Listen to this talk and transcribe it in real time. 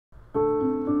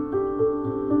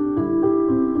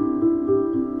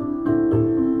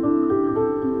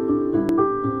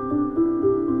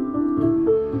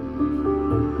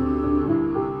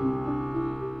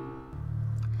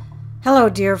Hello,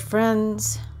 dear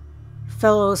friends,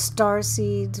 fellow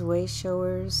starseeds,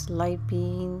 wayshowers, light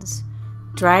beings,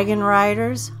 dragon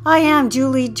riders. I am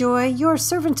Juli Joy, your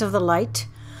servant of the light,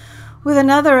 with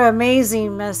another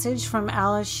amazing message from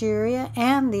Alisheryia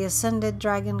and the Ascended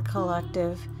Dragon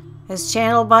Collective, as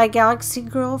channeled by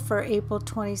galaxygirl for April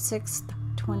 26th,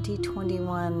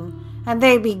 2021. And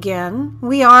they begin.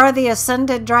 We are the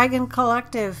Ascended Dragon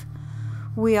Collective.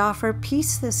 We offer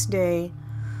peace this day.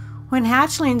 When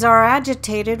hatchlings are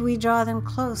agitated, we draw them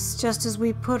close, just as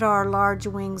we put our large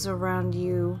wings around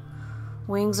you.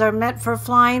 Wings are meant for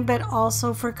flying, but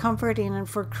also for comforting and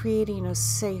for creating a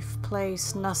safe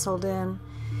place nestled in.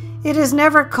 It is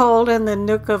never cold in the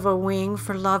nook of a wing,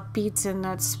 for love beats in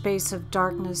that space of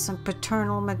darkness, and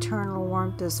paternal, maternal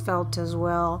warmth is felt as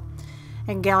well.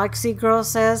 And Galaxy Girl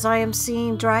says, I am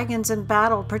seeing dragons in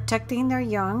battle, protecting their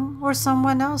young, or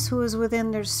someone else who is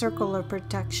within their circle of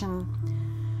protection.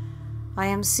 I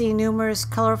am seeing numerous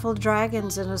colorful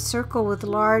dragons in a circle with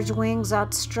large wings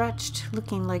outstretched,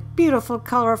 looking like beautiful,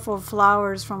 colorful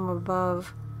flowers from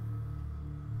above.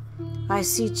 I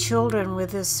see children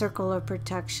with this circle of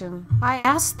protection. I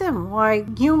ask them why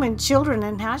human children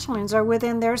and hatchlings are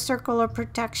within their circle of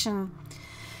protection.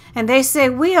 And they say,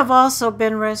 we have also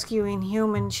been rescuing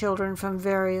human children from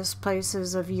various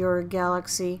places of your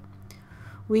galaxy.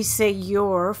 We say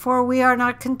your, for we are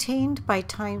not contained by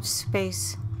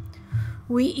time-space.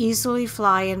 We easily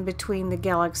fly in between the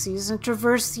galaxies and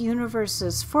traverse the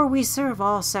universes, for we serve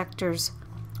all sectors.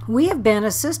 We have been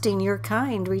assisting your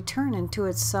kind return into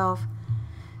itself.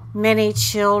 Many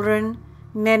children,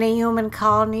 many human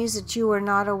colonies that you are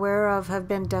not aware of have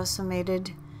been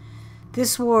decimated.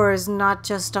 This war is not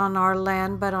just on our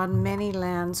land, but on many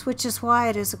lands, which is why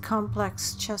it is a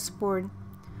complex chessboard.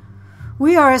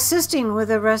 We are assisting with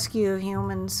the rescue of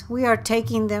humans. We are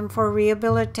taking them for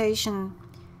rehabilitation.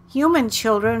 Human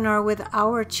children are with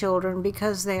our children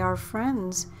because they are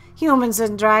friends. Humans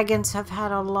and dragons have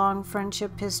had a long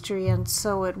friendship history, and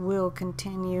so it will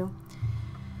continue.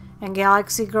 And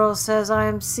Galaxy Girl says, I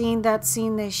am seeing that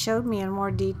scene they showed me in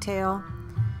more detail.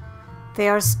 They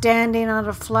are standing on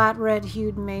a flat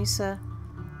red-hued mesa.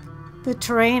 The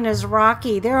terrain is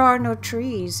rocky. There are no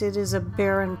trees. It is a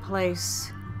barren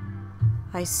place.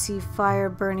 I see fire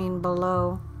burning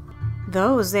below.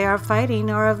 Those they are fighting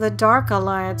are of the Dark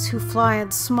Alliance, who fly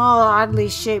in small, oddly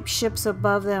shaped ships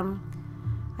above them.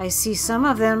 I see some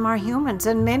of them are humans,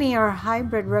 and many are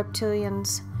hybrid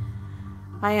reptilians.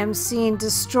 I am seeing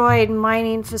destroyed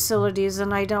mining facilities,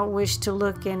 and I don't wish to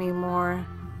look anymore.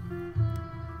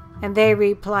 And they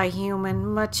reply, human,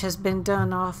 much has been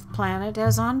done off-planet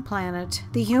as on-planet.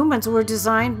 The humans were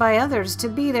designed by others to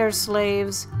be their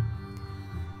slaves.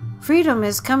 Freedom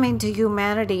is coming to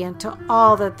humanity and to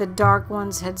all that the Dark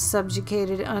Ones had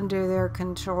subjugated under their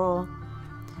control.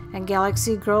 And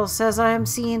Galaxy Girl says, I am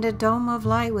seeing a dome of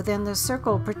light within the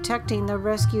circle protecting the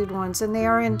rescued ones, and they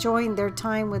are enjoying their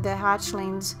time with the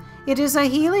hatchlings. It is a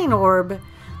healing orb.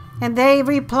 And they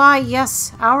reply,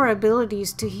 yes, our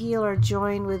abilities to heal are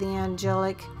joined with the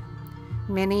angelic.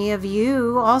 Many of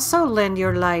you also lend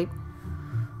your light.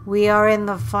 We are in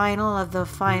the final of the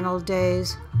final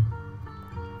days.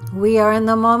 We are in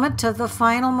the moment of the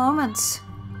final moments.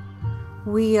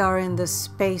 We are in the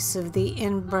space of the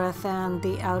in-breath and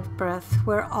the out-breath,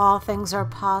 where all things are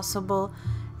possible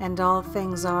and all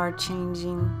things are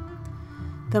changing.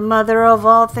 The Mother of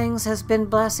all things has been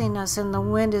blessing us, and the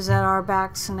wind is at our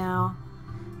backs now.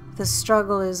 The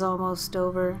struggle is almost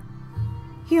over.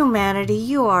 Humanity,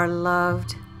 you are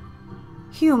loved.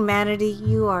 Humanity,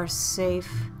 you are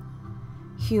safe.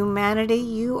 Humanity,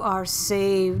 you are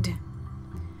saved.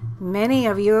 Many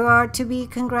of you are to be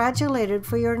congratulated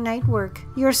for your night work.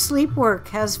 Your sleep work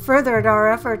has furthered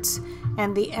our efforts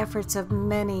and the efforts of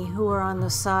many who are on the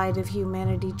side of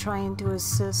humanity trying to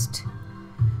assist,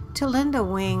 to lend a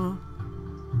wing,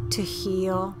 to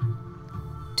heal,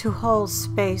 to hold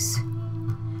space.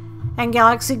 And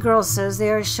Galaxy Girl says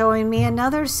they are showing me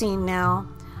another scene now.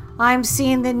 I'm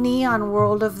seeing the neon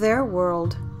world of their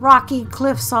world. Rocky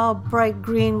cliffs all bright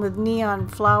green with neon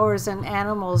flowers and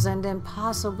animals and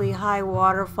impossibly high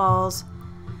waterfalls.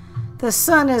 The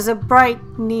sun is a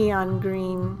bright neon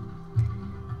green.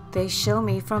 They show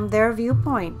me from their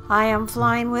viewpoint. I am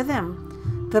flying with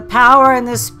them. The power and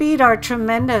the speed are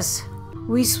tremendous.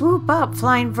 We swoop up,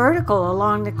 flying vertical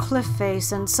along the cliff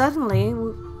face, and suddenly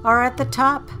are at the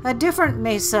top, a different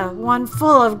mesa, one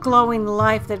full of glowing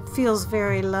life that feels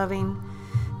very loving.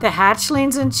 The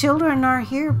hatchlings and children are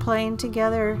here playing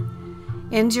together.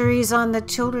 Injuries on the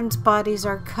children's bodies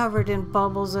are covered in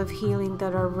bubbles of healing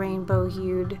that are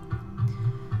rainbow-hued.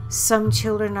 Some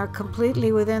children are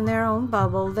completely within their own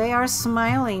bubble. They are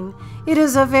smiling. It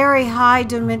is a very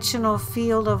high-dimensional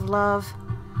field of love.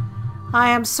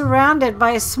 I am surrounded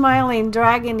by smiling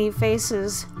dragony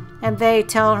faces, and they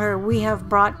tell her we have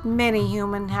brought many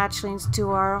human hatchlings to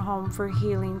our home for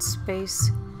healing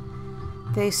space.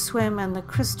 They swim in the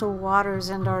crystal waters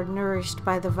and are nourished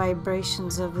by the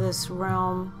vibrations of this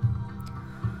realm.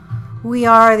 We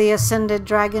are the Ascended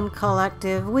Dragon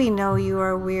Collective. We know you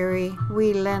are weary.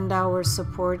 We lend our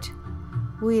support.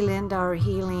 We lend our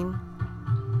healing.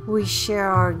 We share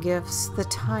our gifts. The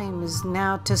time is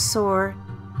now to soar.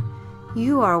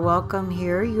 You are welcome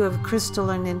here. You have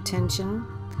crystalline intention.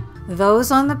 Those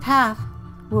on the path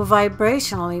will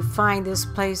vibrationally find this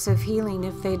place of healing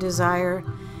if they desire.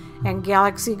 And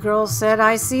Galaxy Girl said,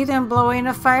 I see them blowing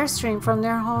a fire stream from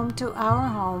their home to our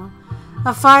home.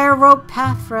 A fire rope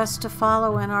path for us to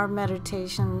follow in our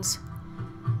meditations.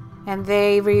 And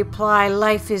they reply,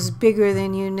 life is bigger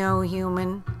than you know,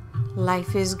 human.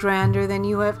 Life is grander than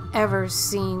you have ever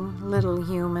seen, little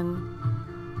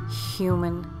human.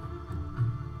 Human.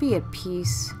 Be at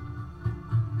peace.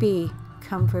 Be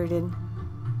comforted.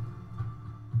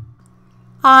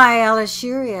 I,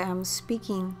 Alisheryia, am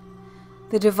speaking.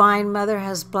 The Divine Mother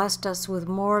has blessed us with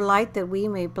more light that we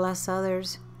may bless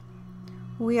others.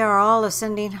 We are all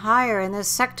ascending higher in this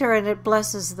sector, and it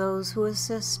blesses those who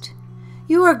assist.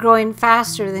 You are growing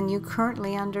faster than you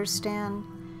currently understand.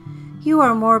 You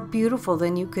are more beautiful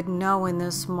than you could know in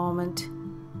this moment.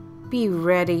 Be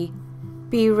ready.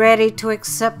 Be ready to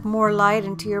accept more light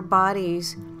into your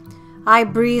bodies. I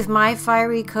breathe my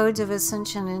fiery codes of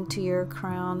ascension into your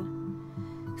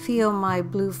crown. Feel my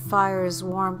blue fire's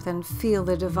warmth and feel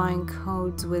the divine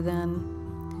codes within.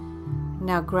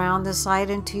 Now ground this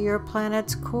light into your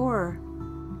planet's core.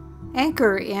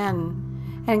 Anchor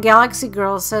in. And Galaxy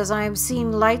Girl says, I am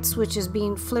seeing light switches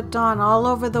being flipped on all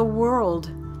over the world.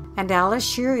 And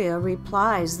Alisheryia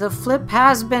replies, the flip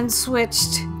has been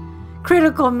switched.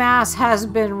 Critical mass has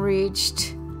been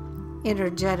reached.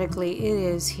 Energetically, it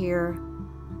is here.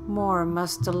 More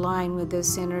must align with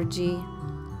this energy.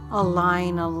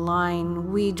 Align,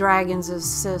 align. We dragons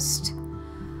assist.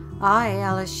 I,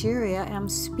 Alisheryia, am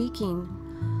speaking.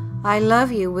 I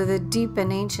love you with a deep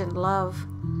and ancient love.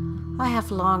 I have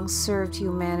long served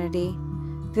humanity.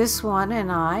 This one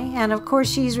and I, and of course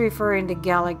she's referring to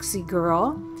Galaxy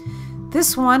Girl,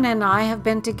 this one and I have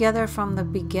been together from the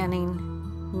beginning.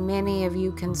 Many of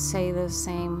you can say the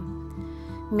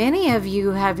same. Many of you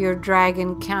have your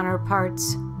dragon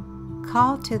counterparts.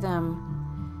 Call to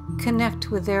them.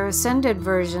 Connect with their ascended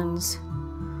versions.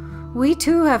 We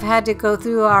too have had to go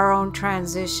through our own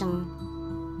transition.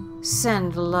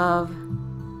 Send love.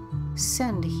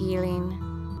 Send healing.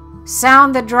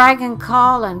 Sound the dragon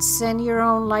call and send your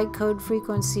own light code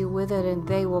frequency with it, and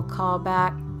they will call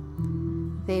back.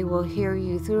 They will hear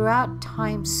you throughout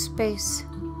time-space.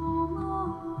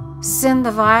 Send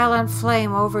the violent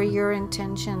flame over your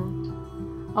intention.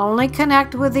 Only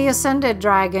connect with the ascended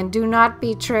dragon. Do not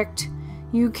be tricked.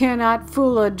 You cannot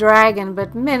fool a dragon,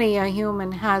 but many a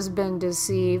human has been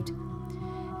deceived.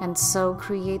 And so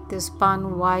create this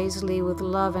bond wisely with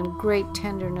love and great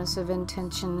tenderness of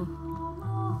intention.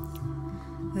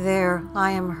 There,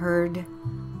 I am heard.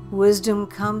 Wisdom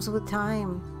comes with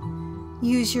time.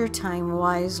 Use your time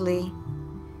wisely.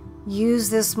 Use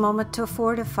this moment to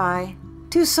fortify,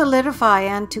 to solidify,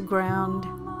 and to ground.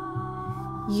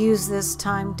 Use this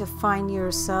time to find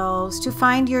yourselves, to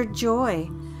find your joy.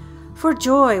 For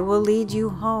joy will lead you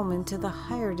home into the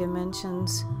higher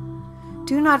dimensions.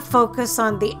 Do not focus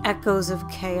on the echoes of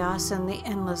chaos and the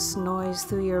endless noise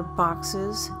through your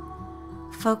boxes.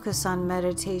 Focus on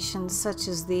meditations such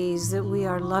as these that we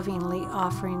are lovingly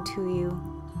offering to you.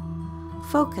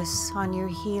 Focus on your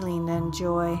healing and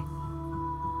joy.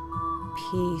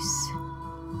 Peace.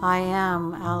 I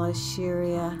am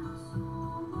Alisheryia.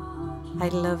 I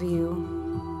love you.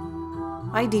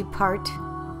 I depart.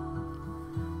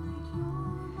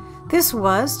 This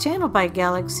was channeled by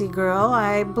Galaxy Girl.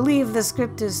 I believe the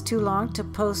script is too long to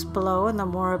post below in the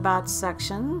More About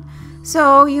section.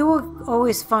 So you will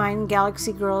always find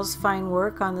Galaxy Girl's fine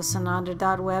work on the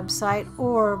Sananda.website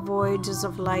or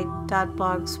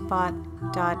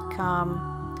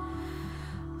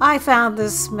voyagesoflight.blogspot.com. I found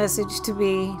this message to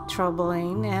be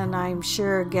troubling, and I'm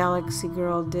sure Galaxy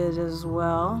Girl did as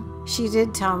well. She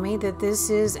did tell me that this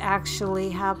is actually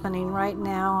happening right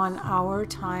now on our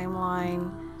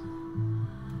timeline.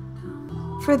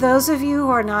 For those of you who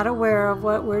are not aware of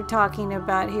what we're talking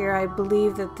about here, I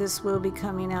believe that this will be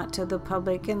coming out to the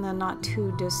public in the not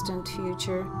too distant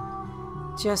future.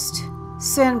 Just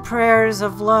send prayers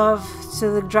of love to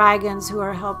the dragons who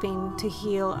are helping to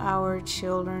heal our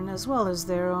children as well as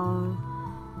their own.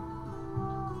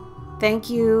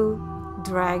 Thank you,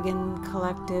 Dragon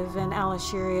Collective and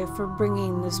Alisheryia, for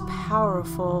bringing this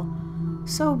powerful,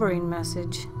 sobering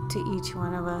message to each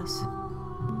one of us.